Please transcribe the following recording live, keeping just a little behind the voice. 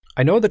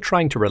I know that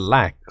trying to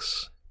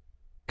relax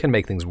can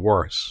make things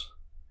worse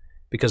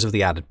because of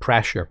the added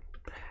pressure.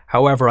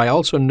 However, I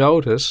also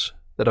notice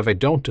that if I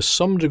don't to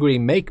some degree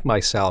make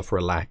myself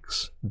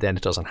relax, then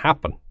it doesn't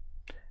happen.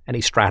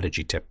 Any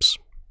strategy tips?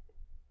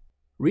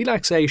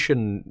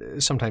 Relaxation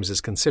sometimes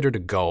is considered a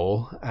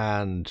goal,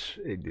 and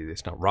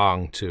it's not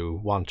wrong to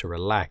want to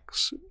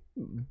relax,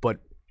 but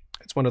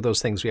it's one of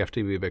those things we have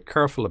to be a bit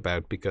careful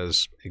about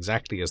because,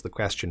 exactly as the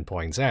question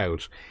points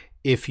out,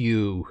 if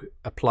you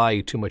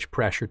apply too much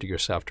pressure to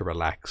yourself to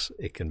relax,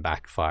 it can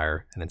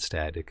backfire, and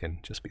instead it can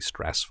just be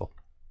stressful.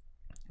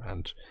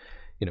 And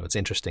it's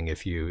interesting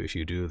if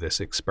you do this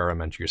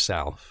experiment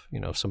yourself.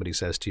 If somebody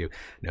says to you,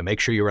 make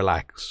sure you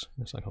relax.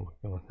 It's like, oh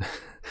my God.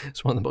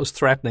 It's one of the most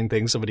threatening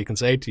things somebody can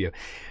say to you.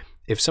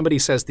 If somebody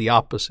says the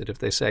opposite, if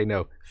they say,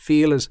 no,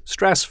 feel as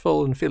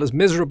stressful and feel as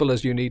miserable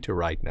as you need to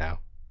right now,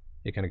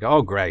 you're going to go,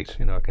 oh, great,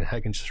 I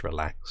can just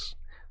relax.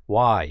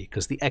 Why?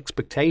 Because the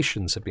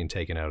expectations have been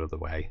taken out of the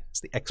way.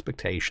 It's the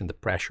expectation, the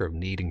pressure of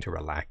needing to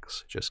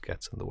relax just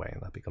gets in the way,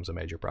 and that becomes a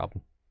major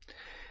problem.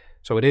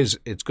 So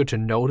it's good to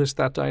notice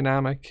that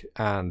dynamic,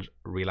 and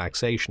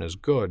relaxation is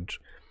good,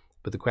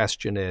 but the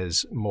question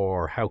is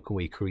more, how can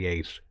we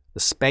create the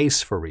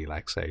space for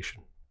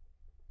relaxation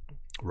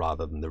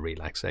rather than the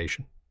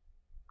relaxation?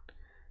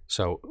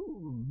 So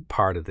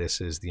part of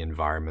this is the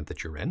environment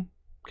that you're in.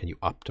 Can you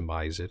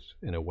optimize it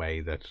in a way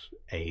that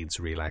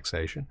aids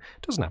relaxation?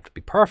 It doesn't have to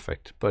be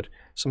perfect, but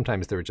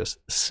sometimes there are just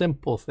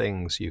simple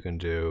things you can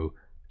do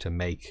to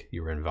make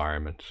your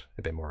environment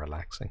a bit more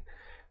relaxing.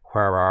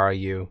 Where are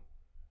you?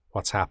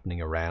 What's happening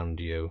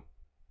around you?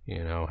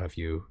 Have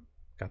you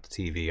got the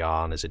TV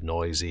on? Is it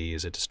noisy?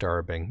 Is it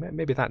disturbing?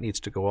 Maybe that needs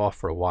to go off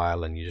for a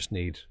while and you just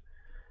need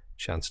a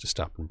chance to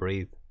stop and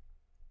breathe.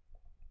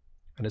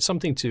 And it's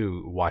something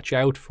to watch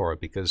out for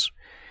because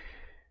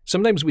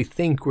sometimes we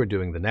think we're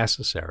doing the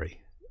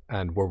necessary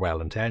and we're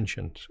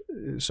well-intentioned.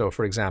 So,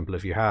 for example,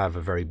 if you have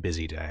a very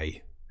busy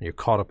day and you're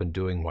caught up in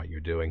doing what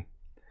you're doing,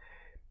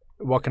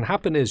 what can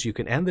happen is you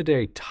can end the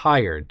day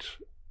tired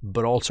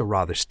but also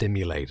rather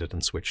stimulated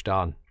and switched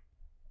on.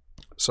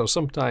 So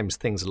sometimes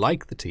things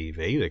like the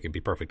TV, they can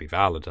be perfectly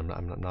valid. I'm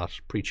not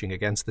preaching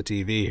against the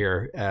TV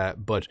here,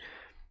 but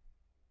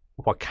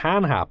what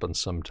can happen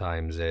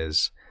sometimes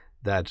is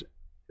that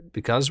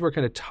because we're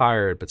kind of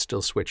tired but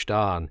still switched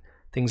on,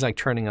 things like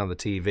turning on the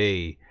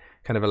TV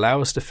kind of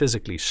allow us to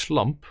physically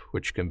slump,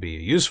 which can be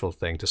a useful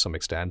thing to some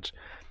extent,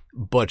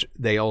 but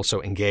they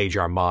also engage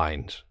our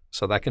mind.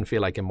 So that can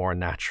feel like a more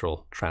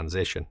natural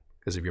transition,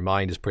 because if your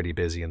mind is pretty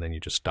busy and then you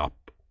just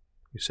stop,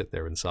 you sit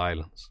there in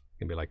silence,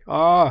 you can be like,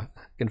 it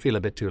can feel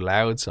a bit too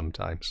loud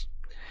sometimes.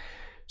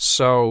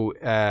 So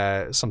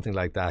something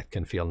like that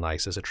can feel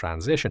nice as a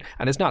transition.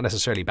 And it's not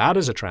necessarily bad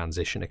as a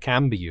transition. It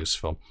can be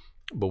useful.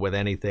 But with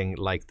anything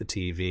like the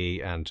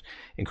TV and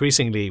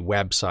increasingly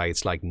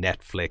websites like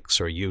Netflix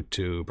or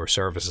YouTube or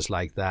services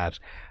like that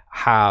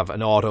have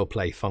an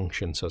autoplay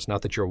function. So it's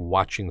not that you're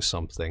watching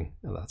something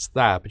and that's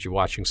that, but you're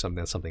watching something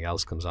and something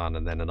else comes on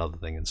and then another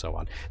thing and so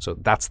on. So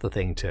that's the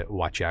thing to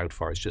watch out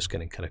for, is just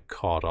getting kind of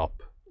caught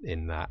up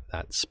in that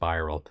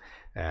spiral.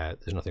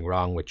 There's nothing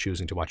wrong with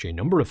choosing to watch a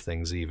number of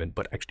things even,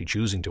 but actually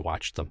choosing to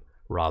watch them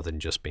rather than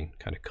just being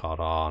kind of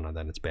caught on and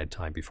then it's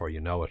bedtime before you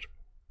know it.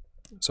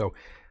 So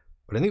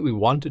what I think we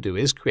want to do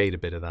is create a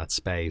bit of that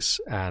space,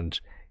 and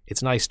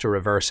it's nice to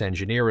reverse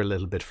engineer a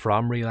little bit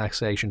from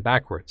relaxation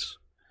backwards.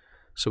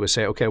 So we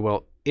say, okay,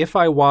 well, if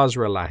I was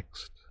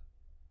relaxed,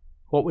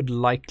 what would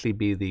likely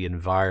be the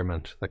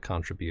environment that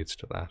contributes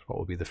to that? What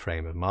would be the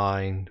frame of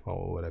mind?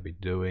 What would I be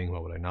doing?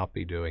 What would I not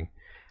be doing?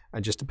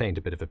 And just to paint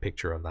a bit of a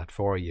picture of that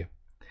for you.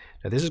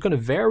 Now, this is going to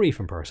vary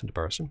from person to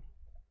person,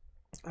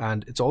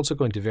 and it's also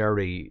going to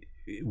vary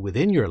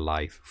within your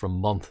life from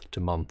month to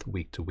month,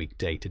 week to week,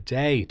 day to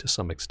day to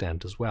some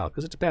extent as well,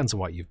 because it depends on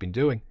what you've been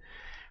doing.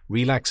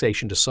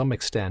 Relaxation to some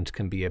extent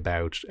can be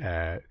about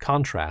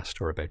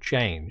contrast or about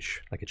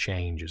change, like a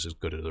change is as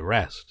good as the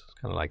rest.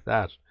 It's kind of like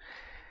that.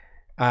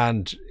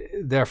 And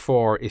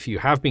therefore, if you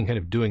have been kind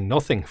of doing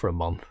nothing for a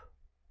month,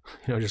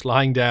 just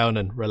lying down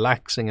and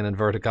relaxing in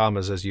inverted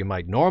commas as you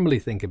might normally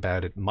think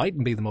about it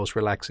mightn't be the most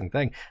relaxing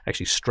thing.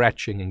 Actually,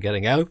 stretching and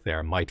getting out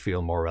there might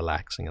feel more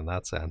relaxing in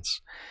that sense.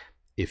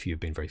 If you've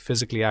been very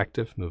physically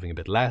active, moving a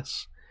bit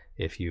less.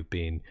 If you've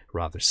been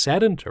rather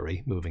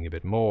sedentary, moving a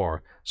bit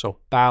more. So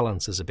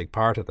balance is a big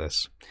part of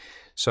this.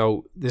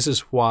 So this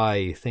is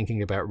why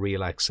thinking about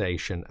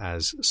relaxation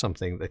as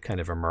something that kind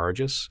of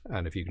emerges,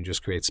 and if you can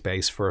just create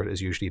space for it,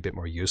 is usually a bit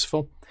more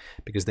useful,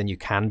 because then you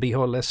can be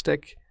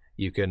holistic.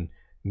 You can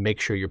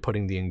make sure you're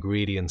putting the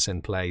ingredients in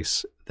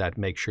place that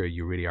make sure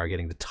you really are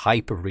getting the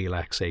type of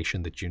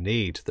relaxation that you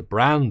need, the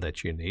brand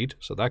that you need.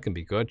 So that can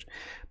be good.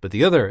 But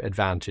the other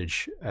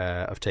advantage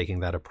of taking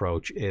that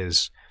approach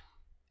is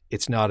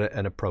it's not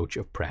an approach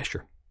of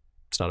pressure.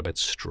 It's not about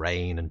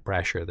strain and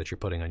pressure that you're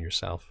putting on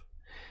yourself.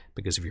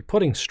 Because if you're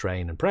putting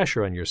strain and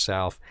pressure on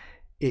yourself,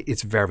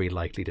 it's very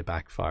likely to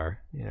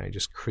backfire.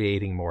 Just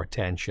creating more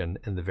tension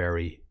in the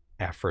very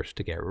effort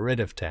to get rid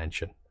of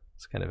tension.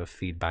 It's kind of a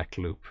feedback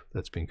loop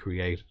that's been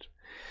created.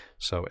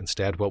 So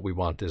instead, what we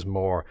want is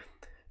more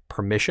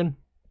permission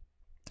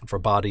for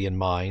body and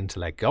mind to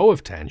let go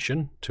of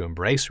tension, to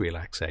embrace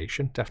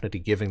relaxation, definitely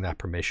giving that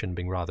permission,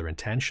 being rather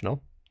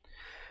intentional,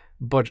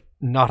 but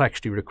not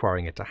actually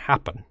requiring it to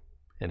happen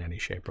in any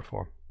shape or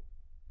form.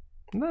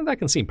 And that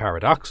can seem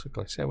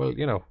paradoxical. I say, well,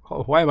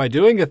 why am I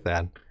doing it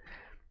then?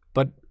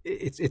 But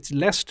it's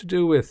less to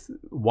do with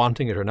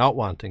wanting it or not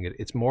wanting it.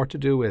 It's more to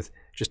do with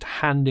just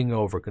handing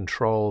over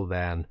control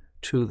then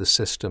to the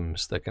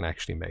systems that can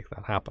actually make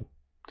that happen.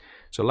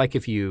 So like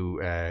if you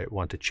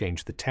want to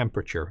change the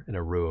temperature in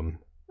a room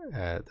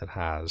that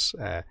has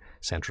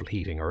central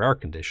heating or air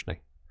conditioning,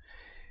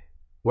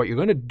 what you're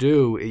going to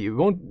do, you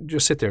won't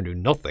just sit there and do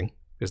nothing,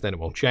 because then it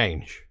won't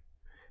change.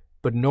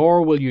 But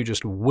nor will you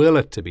just will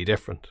it to be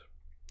different.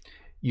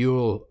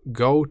 You'll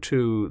go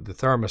to the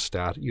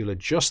thermostat, you'll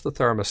adjust the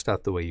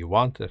thermostat the way you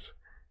want it,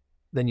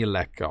 then you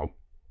let go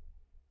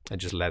and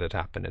just let it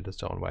happen in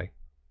its own way.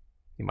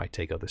 You might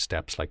take other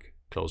steps like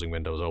closing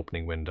windows,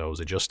 opening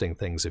windows, adjusting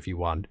things if you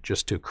want,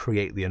 just to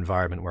create the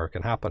environment where it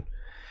can happen.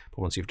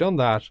 But once you've done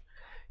that,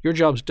 your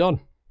job's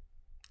done.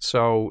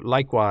 So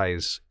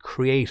likewise,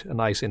 create a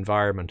nice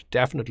environment.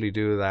 Definitely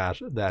do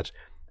that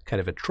kind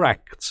of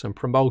attracts and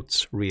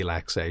promotes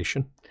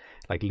relaxation,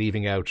 like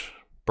leaving out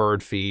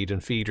bird feed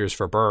and feeders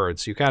for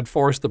birds. You can't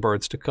force the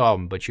birds to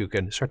come, but you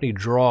can certainly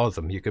draw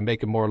them. You can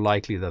make it more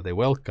likely that they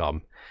will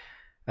come.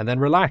 And then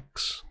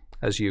relax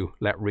as you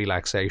let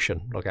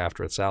relaxation look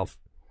after itself.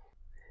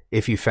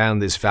 If you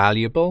found this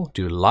valuable,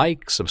 do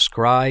like,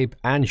 subscribe,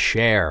 and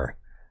share.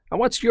 And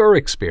what's your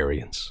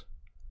experience?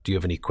 Do you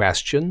have any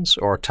questions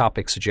or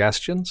topic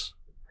suggestions?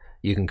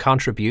 You can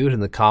contribute in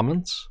the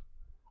comments,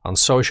 on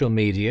social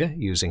media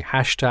using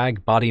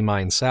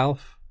 #BodyMindSelf,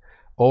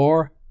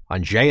 or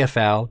on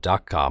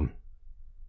jfl.com.